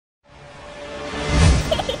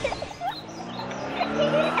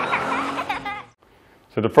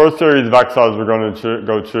So the first series of exercises we're going to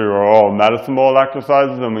go through are all medicine ball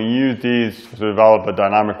exercises, and we use these to develop a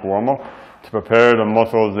dynamic warm-up to prepare the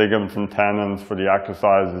muscles, ligaments and tendons for the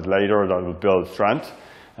exercises later that will build strength.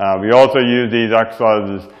 We also use these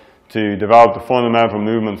exercises to develop the fundamental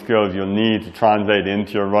movement skills you'll need to translate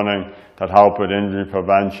into your running that help with injury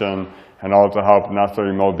prevention and also help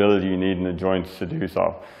necessary mobility you need in the joints to do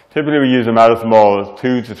so. Typically we use a medicine ball as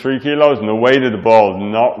 2 to 3 kilos, and the weight of the ball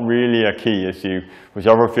is not really a key issue.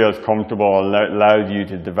 Whichever feels comfortable allows you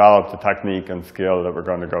to develop the technique and skill that we're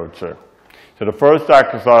going to go through. So the first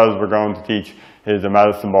exercise we're going to teach is the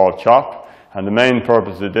medicine ball chop, and the main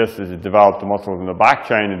purpose of this is to develop the muscles in the back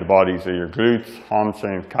chain of the body, so your glutes,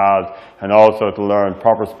 hamstrings, calves, and also to learn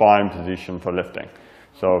proper spine position for lifting.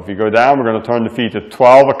 So if you go down, we're going to turn the feet at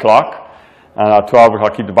 12 o'clock. And at 12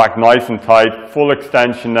 o'clock, keep the back nice and tight, full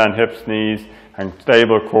extension then, hips, knees, and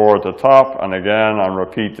stable core at the top. And again, and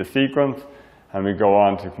repeat the sequence. And we go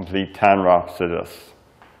on to complete 10 reps of this.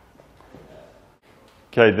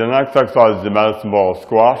 Okay, the next exercise is the medicine ball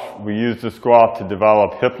squat. We use the squat to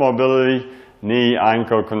develop hip mobility, knee,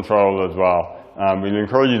 ankle control as well. We'll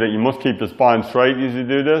encourage you that you must keep the spine straight as you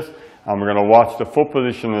do this. And we're going to watch the foot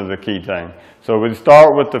position as a key thing. So we'll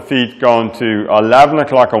start with the feet going to 11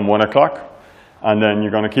 o'clock and 1 o'clock. And then you're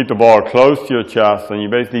going to keep the ball close to your chest, and you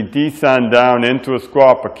basically descend down into a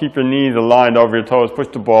squat, but keep your knees aligned over your toes, push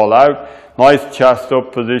the ball out, nice chest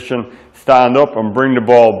up position, stand up and bring the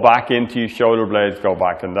ball back into your shoulder blades, go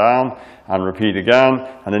back and down, and repeat again,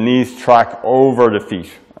 and the knees track over the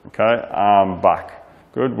feet, okay, and back.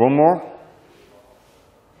 Good, one more.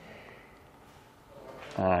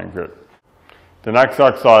 And good. The next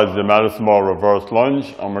exercise is the medicine ball reverse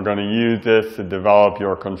lunge, and we're going to use this to develop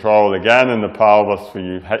your control again in the pelvis, where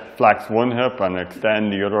you flex one hip and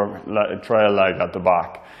extend the other trail leg at the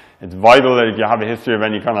back. It's vital that if you have a history of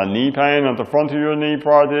any kind of knee pain at the front of your knee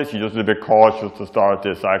prior to this, you're just a bit cautious to start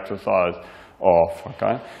this exercise off,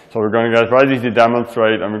 okay? So we're going to get ready to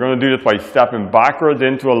demonstrate, and we're going to do this by stepping backwards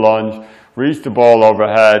into a lunge, reach the ball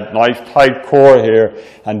overhead, nice tight core here,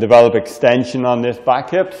 and develop extension on this back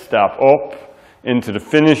hip, step up into the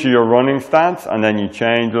finish of your running stance, and then you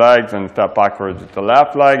change legs and step backwards with the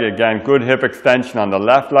left leg. Again, good hip extension on the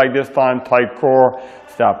left leg this time, tight core,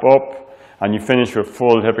 step up, and you finish with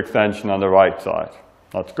full hip extension on the right side.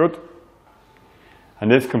 That's good. And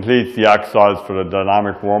this completes the exercise for the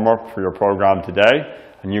dynamic warm-up for your program today.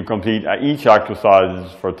 And you complete each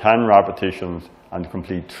exercise for 10 repetitions and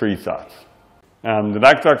complete 3 sets. The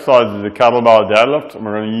next exercise is the kettlebell deadlift, and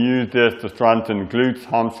we're going to use this to strengthen glutes,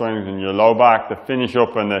 hamstrings, and your low back to finish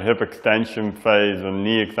up in the hip extension phase and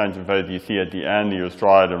knee extension phase you see at the end of your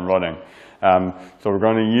stride and running. So we're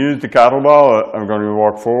going to use the kettlebell, and we're going to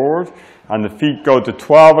walk forward, and the feet go to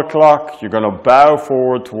 12 o'clock. You're going to bow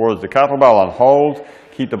forward towards the kettlebell and hold.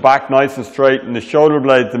 Keep the back nice and straight, and the shoulder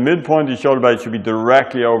blades, the midpoint of your shoulder blades should be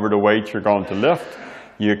directly over the weight you're going to lift.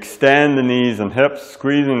 You extend the knees and hips,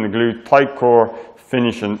 squeezing the glutes, tight core,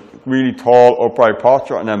 finish in really tall, upright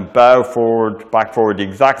posture, and then bow forward, back forward, the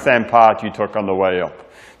exact same path you took on the way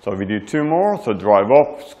up. So if we do 2 more, so drive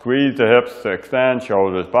up, squeeze the hips to extend,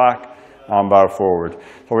 shoulders back, and bow forward.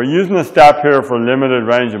 So we're using a step here for limited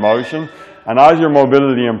range of motion, and as your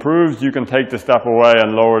mobility improves, you can take the step away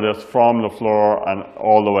and lower this from the floor and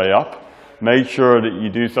all the way up. Make sure that you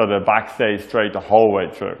do so that the back stays straight the whole way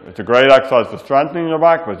through. It's a great exercise for strengthening your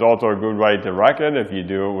back, but it's also a good way to wreck it if you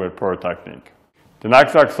do it with poor technique. The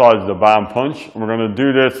next exercise is the band punch. And we're going to do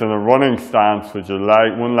this in a running stance, which is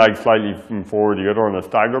one leg slightly forward, the other in a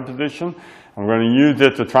stagger position. And we're going to use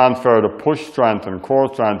it to transfer the push strength and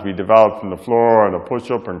core strength we developed from the floor and the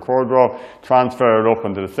push-up and core draw, transfer it up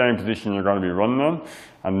into the same position you're going to be running in,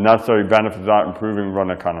 and necessary benefits of that improving run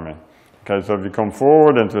economy. Okay, so if you come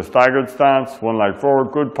forward into a staggered stance, one leg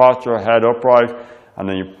forward, good posture, head upright, and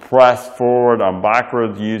then you press forward and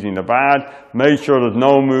backwards using the band. Make sure there's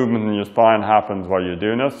no movement in your spine happens while you're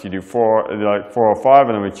doing this. You do 4 or 5,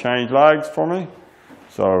 and then we change legs for me.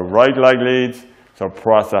 So right leg leads, so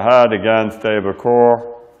press ahead, again, stable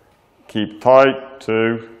core, keep tight,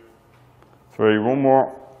 2, 3, 1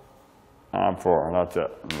 more, and 4, and that's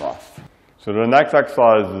it, and last. So the next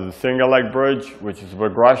exercise is a single leg bridge, which is a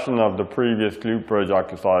progression of the previous glute bridge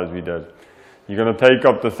exercise we did. You're going to take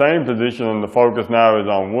up the same position, and the focus now is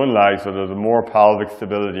on one leg, so there's more pelvic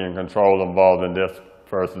stability and control involved in this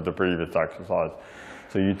versus the previous exercise.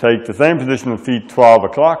 So you take the same position of feet 12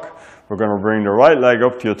 o'clock. We're going to bring the right leg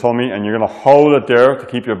up to your tummy, and you're going to hold it there to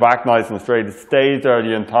keep your back nice and straight. It stays there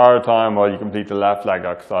the entire time while you complete the left leg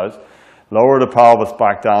exercise. Lower the pelvis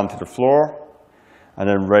back down to the floor. And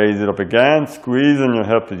then raise it up again, squeezing your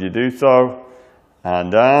hip as you do so, and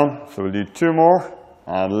down. So we'll do 2 more.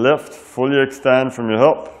 and lift, fully extend from your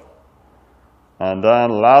hip. And then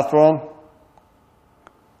last one.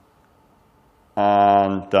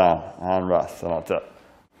 And down, and rest, and that's it.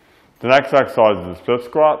 The next exercise is the split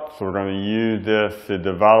squat, so we're going to use this to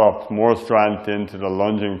develop more strength into the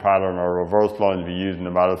lunging pattern or reverse lunge we use in the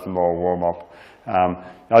medicine ball warm-up.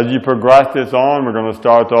 As you progress this on, we're going to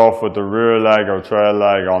start off with the rear leg or trail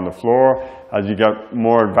leg on the floor. As you get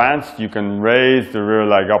more advanced, you can raise the rear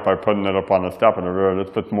leg up by putting it up on a step in the rear.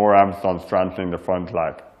 This puts more emphasis on strengthening the front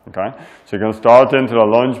leg. Okay? So you're going to start into the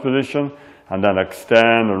lunge position and then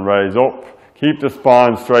extend and raise up. Keep the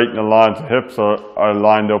spine straight in the line, so hips are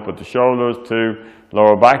lined up with the shoulders. 2,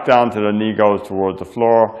 lower back down to the knee goes towards the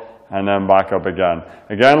floor, and then back up again.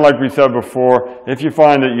 Again, like we said before, if you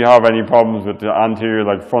find that you have any problems with the anterior,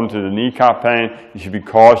 like front of the kneecap pain, you should be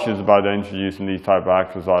cautious about introducing these type of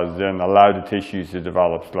exercises in. Allow the tissues to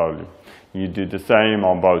develop slowly. You do the same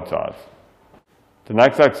on both sides. The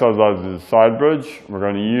next exercise is the side bridge. We're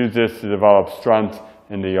going to use this to develop strength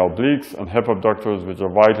in the obliques and hip abductors, which are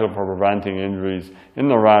vital for preventing injuries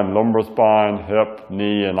in and around lumbar spine, hip,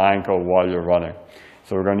 knee, and ankle while you're running.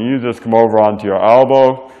 So we're going to use this, come over onto your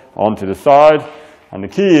elbow, onto the side, and the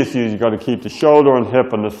key issue is you've got to keep the shoulder and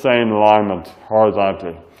hip in the same alignment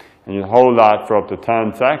horizontally. And you hold that for up to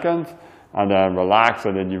 10 seconds, and then relax,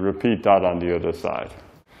 and then you repeat that on the other side.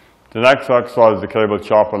 The next exercise is the cable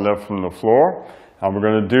chop and lift from the floor, and we're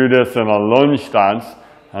going to do this in a lunge stance.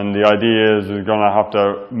 And the idea is you're going to have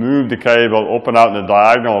to move the cable up and out in a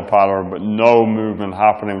diagonal pattern, but no movement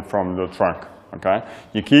happening from the trunk. Okay?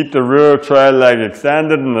 You keep the rear trail leg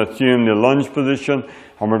extended and assume the lunge position,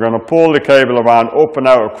 and we're going to pull the cable around up and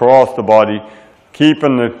out across the body,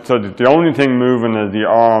 keeping it so that the only thing moving is the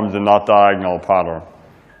arms in that diagonal pattern.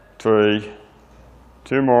 3,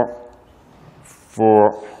 2 more,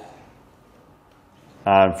 4,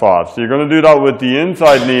 and 5. So you're going to do that with the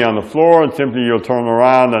inside knee on the floor, and simply you'll turn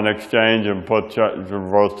around and exchange and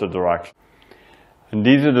reverse the direction. And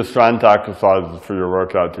these are the strength exercises for your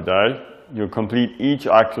workout today. You'll complete each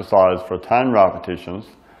exercise for 10 repetitions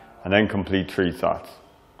and then complete 3 sets.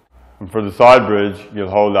 And for the side bridge, you'll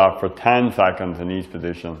hold that for 10 seconds in each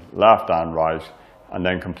position, left and right, and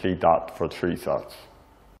then complete that for 3 sets.